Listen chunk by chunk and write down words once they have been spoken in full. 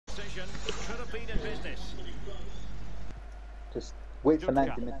Just wait for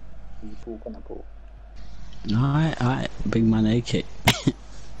 90 minutes before you pull. Alright, big man AK.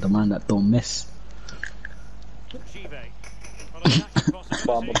 The man that don't miss. But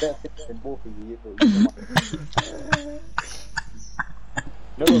I'm a better fit than both of you, bro. You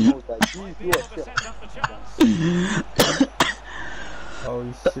no one knows that. You are shit. Oh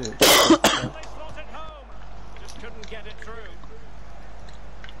shit.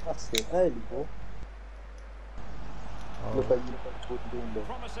 That's it, early, bro. Oh. Look at you doing there.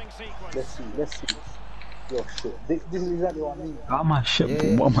 Let's see. Yo, shit. This is exactly what I mean. Ah, my shit,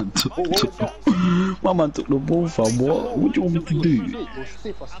 Yeah. bro. My man took the ball from what? What do you want me to do? You're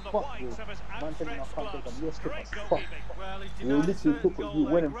stiff as fuck, bro. Man telling me I can't take them. You're stiff as fuck. You literally took what you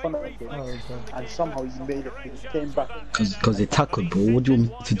went in front of him, and somehow you made it. You came back. Because they tackled, bro. What do you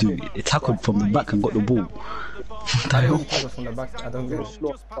want me to do? They tackled from the back and got the ball. What the hell? From the back, I don't get You're it.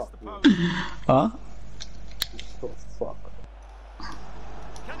 slow as fuck, bro. Huh? You're slow as fuck.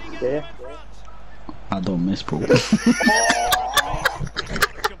 Yeah? I don't miss, bro.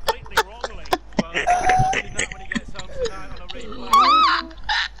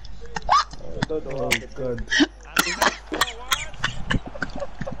 Oh god.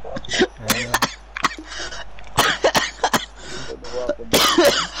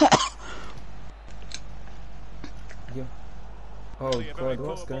 Yeah. Oh god,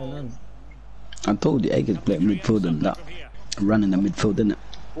 what's going on? I told you, Egg is playing midfield and that. Running the midfield, innit?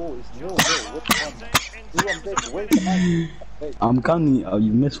 Oh, it's no, wait for 90. Wait. I'm counting you. Oh,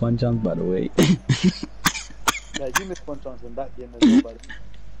 you missed one chance, by the way. Yeah, you missed one chance in that game as well, buddy.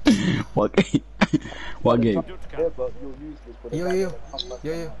 What game? What game? Yeah, but you're useless for the Yo.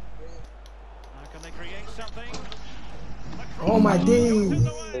 Oh my days!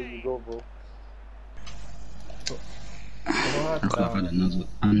 There you go, bro. What I could have had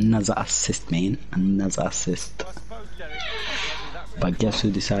another assist, man. Another assist. But guess who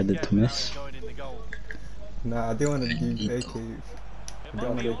decided to miss? Nah, I didn't want to give AK. I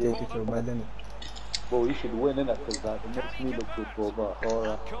didn't want to take it for bad, innit? Bro, you should win, innit? Because it makes me look good, bro. But,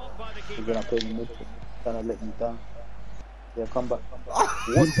 alright. You're gonna play the midfield. Trying to let me down. Yeah, come back.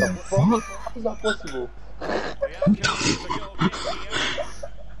 What the fuck? How is that possible?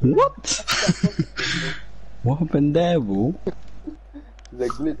 What? What happened there, bro? It's a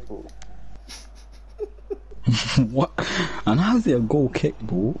glitch, bro. What? And how's it a goal kick,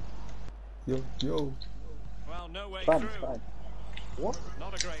 bro? Yo. Well, no way Fine. through. What?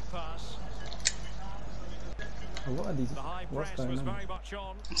 Not a great pass. What are these? The high What's press was going on? very much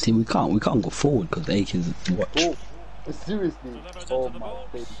on. See, we can't go forward because AK is what? Oh, seriously? Oh my god.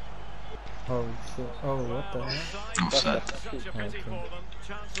 Oh shit. Oh, what the hell? Offside. Such a pity for them.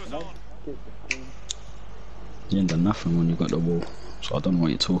 Chance was on. You ain't done nothing when you got the ball, so I don't know what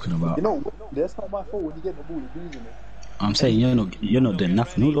you're talking about. You know, that's not my fault when you get the ball, you're losing it. I'm saying you're not doing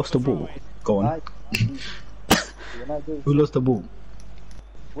nothing. Who lost the ball? Go on. Who lost the ball?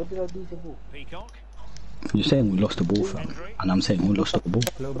 What did I do to the ball? Peacock. You're saying we lost the ball, fam, and I'm saying who lost the ball.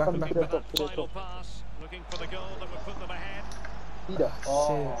 Hello, back. Final pass. Looking for the goal that would put them ahead.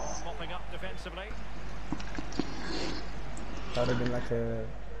 Oh. Mopping up defensively. That would have been like a,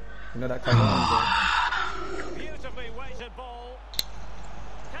 you know that kind of Beautifully weighted ball.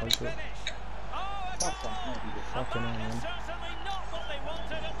 Can he finish? Oh, a goal! fucking hell, man. Certainly not what they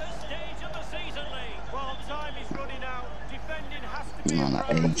wanted at this stage of the season, Lee. Well, time is running out. Defending has to be No, a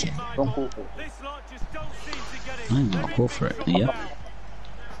priority, no, my don't man. go for it. This lot just don't seem to get it. I'm gonna go for it. Yep. 1-0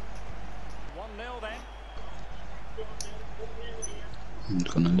 then. I'm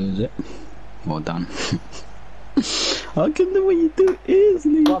just gonna lose it. Well done. How can the way you do it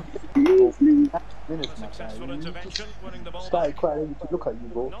easily? Minutes, my Successful guy. intervention, winning the ball Started back. crying to look at you,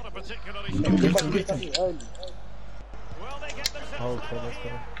 bro. Not a particularly Look strong at me early. Well, they get themselves Oh, level okay, let's go.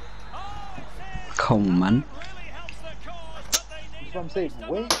 here. Oh, Come on, man. really helps their cause, but they need That's what I'm saying.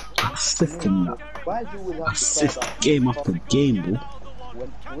 Wait. Assist him, man. Why do we have to Assist cry that? game after game, bro.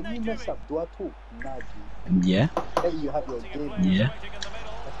 When you mess up, do I talk? Nah, G. Yeah, Hey, you have your game. yeah.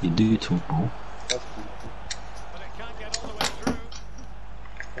 You do talk, bro. That's beautiful. but it can't get all the way through.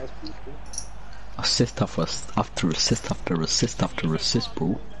 That's beautiful. Assist after assist after assist after assist,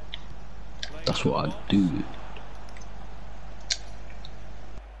 bro. That's what I do.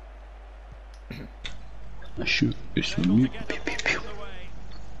 I shoot. It's a new.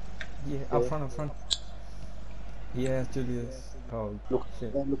 Yeah, up front. Yeah, Julius. Oh, Look,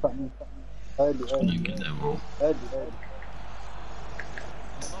 shit. look at me. Early. Gonna get there, bro. Early.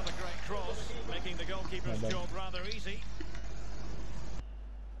 Not a great cross, making the goalkeeper's job rather easy.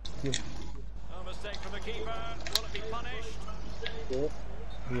 Yeah. No mistake from the keeper. Will it be punished? Yeah.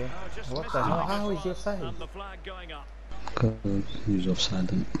 Yeah. Oh, just What missed the hell? it. How is your side? And the flag going up. Cause he's offside.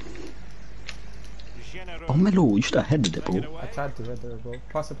 Then. Genereux. Oh Melo, you should have headed it, Take it bro. I away. tried to head there, bro.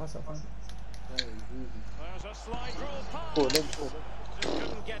 Pass it, fam. There's a slide rule pass. Oh, let me go. Just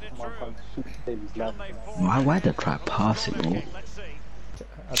couldn't get it My through. God, shoot, save his life. Can they force Why it they in try from the pass it, corner bro? kick? Let's see.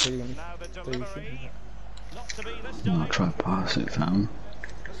 I thought you were Now the gonna delivery. Not to be this I'm time. not trying to pass it, fam.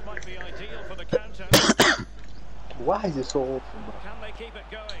 This might be ideal for the counter. Why is it so open, bro? Can they keep it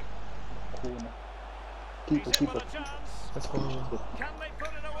going? Corner. He's Keep it, in keep with it. a chance. Let's go. Can they put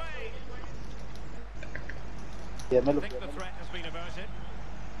it away? Yeah, I Melo. think the threat has been averted.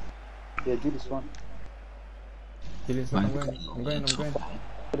 Yeah, do this one. Gillies, look, I'm going. Do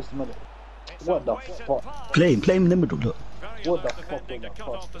this to Melo. It's What a the weighted fuck? pass. Play him in the middle, look. Very What alert the fuck defending to was that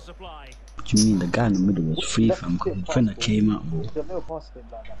cut pass? off the supply. What do you mean the guy in the middle was free, fam? Cause the defender came out, bro. They'll never pass him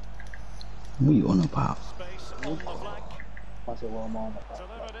like that. What are you on about? Space on the flank. Pass it while I'm on.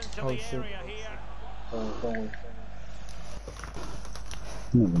 Delivered into Oh, the shit. area here. Don't worry.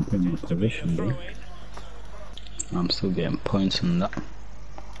 I'm not even playing my Seems to be a position, throw bro. in. I'm still getting points on that.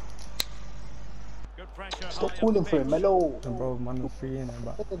 Good pressure. Stop high up pulling the for him, pitch. Melo. And bro, man was free in there,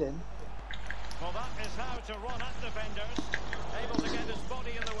 but Get it in. Well, that is how to run at defenders. Able to get his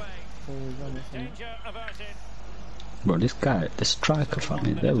body in the way. oh, he's on this one. Danger averted. Bro, this guy, the striker, fam, 1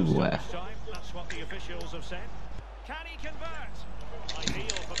 is minute of everywhere. stoppage time. That's what the officials have said. Can he convert?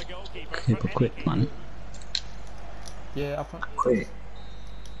 Ideal for the goalkeeper. Keep for it quick, any man. Yeah, up front. Quick.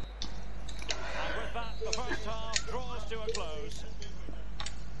 And with that, the first half draws to a close.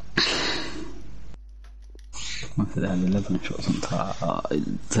 I said I had 11 shots on target,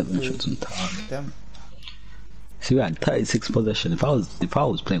 7 shots on target. Damn. See, we had 36 possession. If I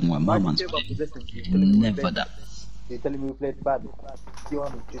was playing one, my Why do you man's care about playing. possession? You're telling me we Never played- that. You're telling me we played bad. Be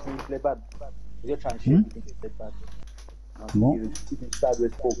honest, you're telling me we played bad. You're trying to shit, you think we played bad. What? You're keeping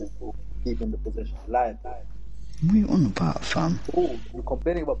sideways forward for keeping the possession. Lie. What are you on about, fam? Oh, you're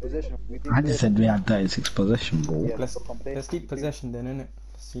complaining about possession. We didn't I play just said we had 36 possession, bro. Yeah. Let's Stop complaining. let's keep possession then, innit?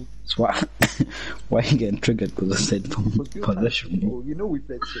 Let's see. That's why. Why are you getting triggered? Because I said possession, bro. Oh, you know we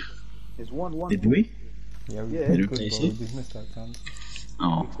played 6. It's 1-1. Did we? Yeah, we Yeah. played Did we good, play bro. six? We just missed our chance.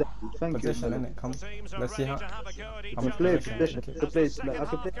 Oh. Exactly. Thank Possession, you. innit? Come. Teams are Let's see ready how. to have a go at each I'm We other play again. possession. Okay. The place, Second like, I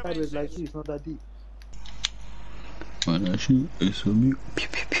can play half sideways like commences. you. It's not that deep. When I shoot, it's a mute. Pew,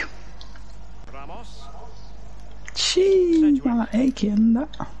 pew, pew. Ramos. Jeez, my aching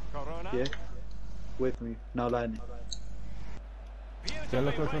that. Corona. Yeah. Wait for me. Now line. Yeah,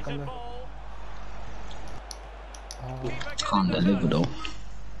 look, Beautifully I'm weighted there. ball. Oh, Keeper getting Can't the deliver touch.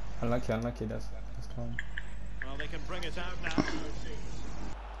 though. unlucky. That's calm. Well, they can bring it out now.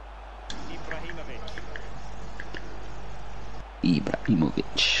 Ibrahimovic.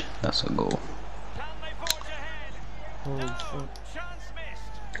 Ibrahimovic. That's a goal. Can they forge ahead? Oh No, shit. chance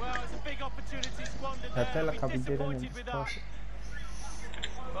missed. Well, it's a big opportunity squandered I there. felt like He's I'll be dead in disappointed this with that. pass.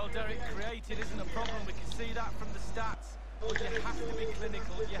 Well, Derek, created isn't a problem. We can see that from the stats. But you have to be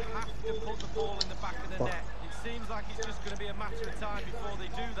clinical. You have to put the ball in the back of the net. It seems like it's just going to be a matter of time before they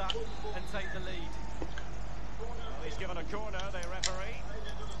do that and take the lead. Well, he's given a corner, the referee.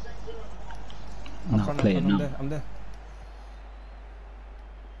 Now play it I'm now. there. I'm there.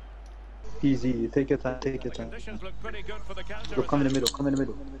 Easy. Take your time. Take your time. Conditions look pretty good for the counter. Look, come in the middle. Come in the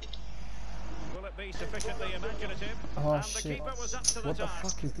middle. Will it be sufficiently imaginative? Oh And the shit. keeper was up to the What the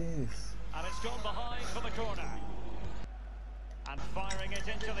task. fuck is this? And it's gone behind for the corner. And firing it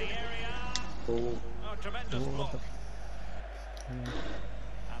into the area. Oh. Oh, tremendous Oh, what block. the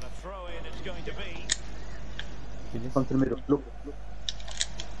And a throw in it's going to be. Gillies. Come to the middle. Look.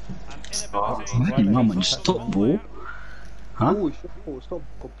 An Oh, inability. man, man, stop, bro. Huh? Oh, stop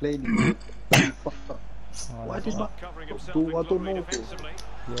complaining. Fuck up. Oh, Why that's did bad. not? Covering himself Do in I don't glory know. defensively.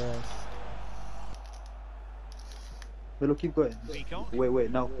 Yes. Melo, keep going. Peacock.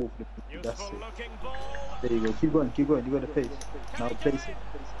 Wait. Now, cool. That's Useful it. looking ball. There you go. Keep going. You got the pace. Now place it.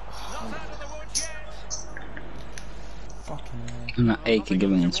 Not out of the woods yet. Fucking hell. I'm not aching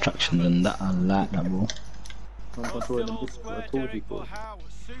giving instructions and that. I like that, bro. I'm Well, controlling still all this. I square, told you, Derek, bro. but how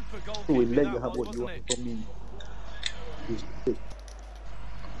super So we goalkeeping let you that have was, what you wasn't it? want from me. Just sit.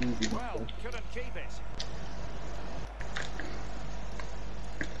 Easy. Well, couldn't keep it.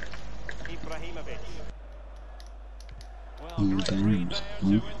 Ibrahimovic. Well, great damn. read there to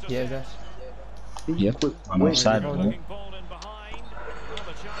intercept. Yeah, that's. Yep, Quick. I'm Wait. offside, bro. Looking ball in behind. Well,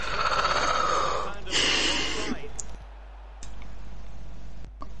 the chance for it to be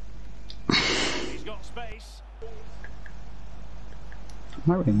offside. He's got space.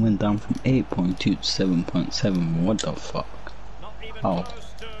 My rating went down from 8.2 to 7.7. What the fuck? Not even Oh.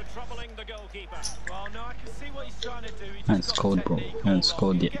 close to troubling the goalkeeper. goalkeeper. Well, no, I can see what he's trying to do. He I just haven't got scored, bro. technique I haven't all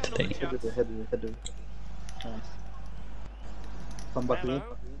scored wrong. yet He'll get today. another chance. Header. Nice. Come back in.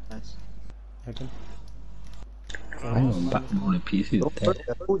 Nice. Second. I know back all the pieces Don't there. worry,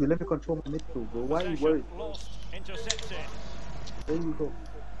 I told you, let me control my midfield, bro. Why are you worried? Lost, intercepted. There you go.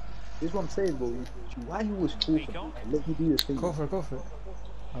 This is what I'm saying, bro. Why are you always talking? Let me do your thing. Go for it.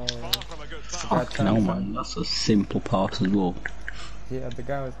 Far from a good pass. Fucking hell, man. That's a simple pass as well. Yeah, the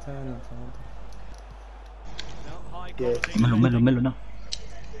guy was turning. No, high Yeah. quality. Mellow now.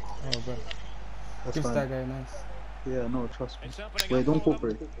 Oh, bro. That's Give fine. that guy nice. Yeah, no, trust me. It's opening Wait, up don't for go for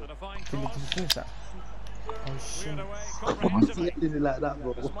it. them. And a fine Did cross. you finish that? Oh, shit. Cleared away He comprehensively. did it like that,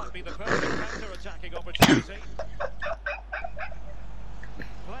 bro. This might be the perfect counter-attacking opportunity.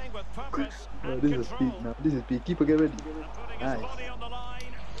 Playing with purpose Oh, and this is control. peak now. This is peak. Keeper, get ready. And putting his Nice. body on the line.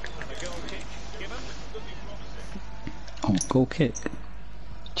 And a goal kick given. Oh, goal kick.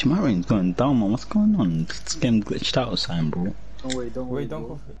 Chimarin's going down, man. What's going on? This game glitched out or something, bro. Don't worry, don't worry. Wait, don't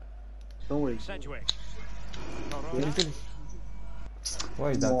bro. go for it. Don't worry. Sedgwick. Did you finish?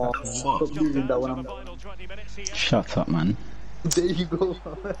 What is that? No, That, man? stop using that when For I'm. the final 20 minutes here. Shut up, man. There you go.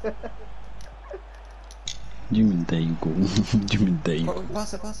 You mean there you go? You mean there you Oh, go?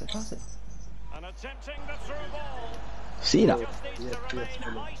 pass it. And attempting the through ball. See that? Just needs Yes, to remain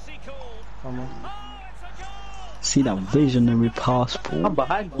Miller. icy cool. Come on. Oh, it's a goal! See that visionary pass, bro? I'm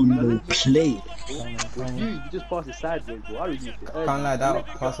behind you, On man. the play. With you just pass it sideways, bro. I reduced it. Can't lie, that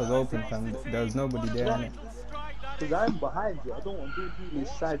pass was open, fam. There was nobody there, innit? Because I'm behind you. I don't want to do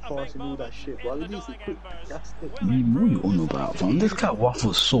this side pass and all that shit, bro. I release it quick. That's it. Man, what you on about, fam? This guy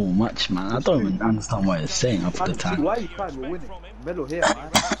waffles so much, man. I don't even understand what he's saying after the See, time. why are you crying? We're winning. Mellow here,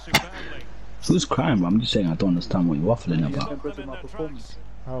 man. Who's crying, bro? I'm just saying I don't understand what you're waffling You're about. impressed with my performance.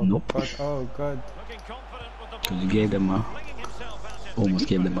 Oh, Nope. God. Oh, God. Because you gave them a... Almost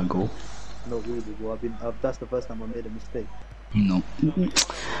gave them a goal. No, really, bro. That's the first time I made a mistake. No.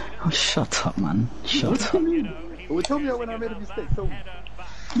 Oh, shut up, man. Shut up. Well, tell me when I made a mistake. Tell me.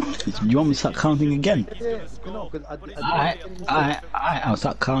 You want me to start counting again? Yeah, no, because I didn't make any mistake. I'll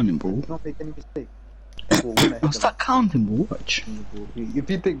start counting, bro. I don't make any mistake. Bro, when I hit I'll start counting, bro. Watch. bro. If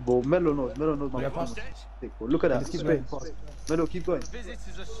you think, bro, Melo knows my Yeah, performance. pass. Stick, bro. Look at that. Just keep Straight going. pass. Melo, keep going.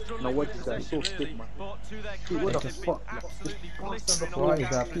 Visitors are struggling Now what with is that? possession, So really, stick, man. but to their Dude, what credit, the they've fuck? been absolutely blistering Why on is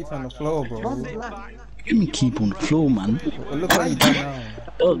that people on the floor, bro? Run Look back. Give me keep on the floor, man. what you done now.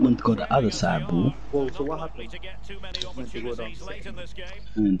 Dortmund go the other side, bro. Whoa, so what happened? To get too many to go opportunities down. late in this game.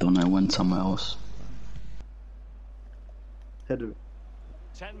 And don't I went somewhere else. Header.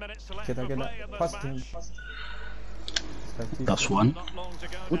 10 minutes left Get for that, play in this pass to him. match. That's one. Not long to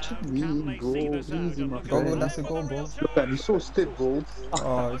go What now. you Can mean, they bro? see this out Easy, and my look Go, at go, it? that's a goal, bro. Look at him, he's so stiff, bro.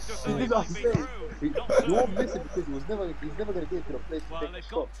 Oh, This is shit. what I'm saying. You won't miss it because he's never going to get to the place to Well, take the they've shot.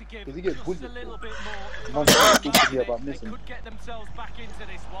 got to give Because he gets just bullied. a little bit more. Mum's talking to me about They missing. could get themselves back into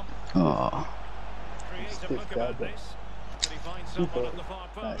this one. Oh, Creative Stiff look guy, about bro. this. But he finds Super. someone at the far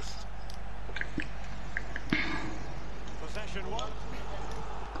Nice. post. Possession one.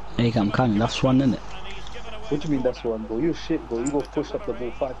 hey, I'm counting. That's one, innit? And he's given away What do the you mean corner. that's one, bro? You shit, bro. You go push up the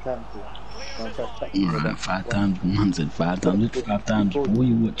ball 5 times, bro. Man, try to tackle you, Alright, man. 5 times. Man said 5 times. It's 5 times. What are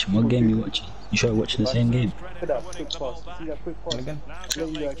you watching? What game you watching? You sure you're watching the same game? Look at that quick pass. See that quick pass? Again. Now Let can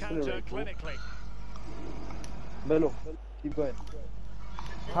you they accelerate, counter bro. clinically? Melo, keep going.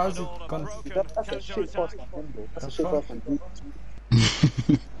 How's it gone? That's a shit pass from him, bro. That's a That's shit fine. pass from you.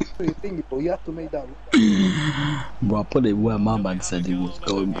 So you think, bro, you have to make that. Bro, I put it where my man said it was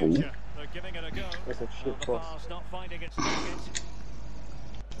going, bro. They're giving it a go. That's a shit The pass. pass not finding its target.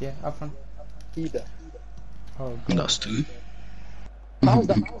 Yeah, up front. Either. Oh, God. That's 2. How is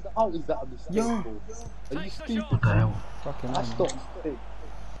that a mistake, Yo. bro? Are you stupid? What the hell? Fucking That's hell, not man. a mistake.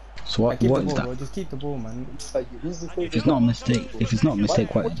 So what, Keep what the is ball, bro. that? Just keep the ball, man. Like, who's mistake? If it's not a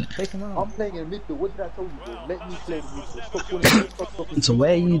mistake, what is it? Take him out. I'm playing in midfield. What did I tell you, bro? Let me play in midfield. Stop calling me. Stop. So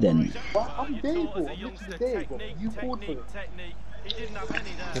where are you then? Well, I'm there, bro. I'm literally there, bro. You called for it. Technique. He didn't have any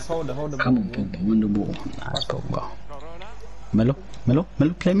there. Just hold the ball. Come on, Pogba, win the ball. Nice, Pogba. Corona. Melo,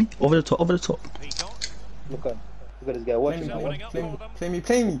 play me. Over the top. Peacock. Look at this guy watching now. Play me.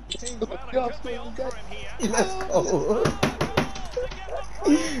 Look at Well, there's beyond for him here. Let's go.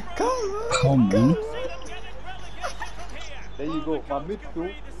 Come on. Come on. See them getting relegated from here. There you go. My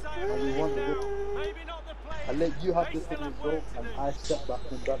midfield. And we won the game. Maybe not the play. I let you have the thing as well, and I step back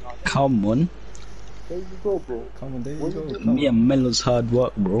and done that. Come on. There you go, bro. Come on, there you What go. you do? Come Me on. and Melo's hard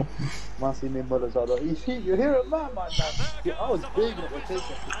work, bro. Man, see me mothers out there. You see, you hear it, man. Yeah, I was begging at the take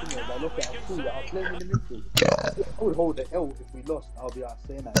of the thing, like, look at I'm cool. I was playing in the midfield. I would hold the L if we lost. I'll be out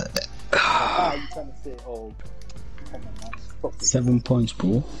saying that. Like, you trying to say, oh, come on, man. Fuck it. 7 points,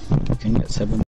 bro. You can get 7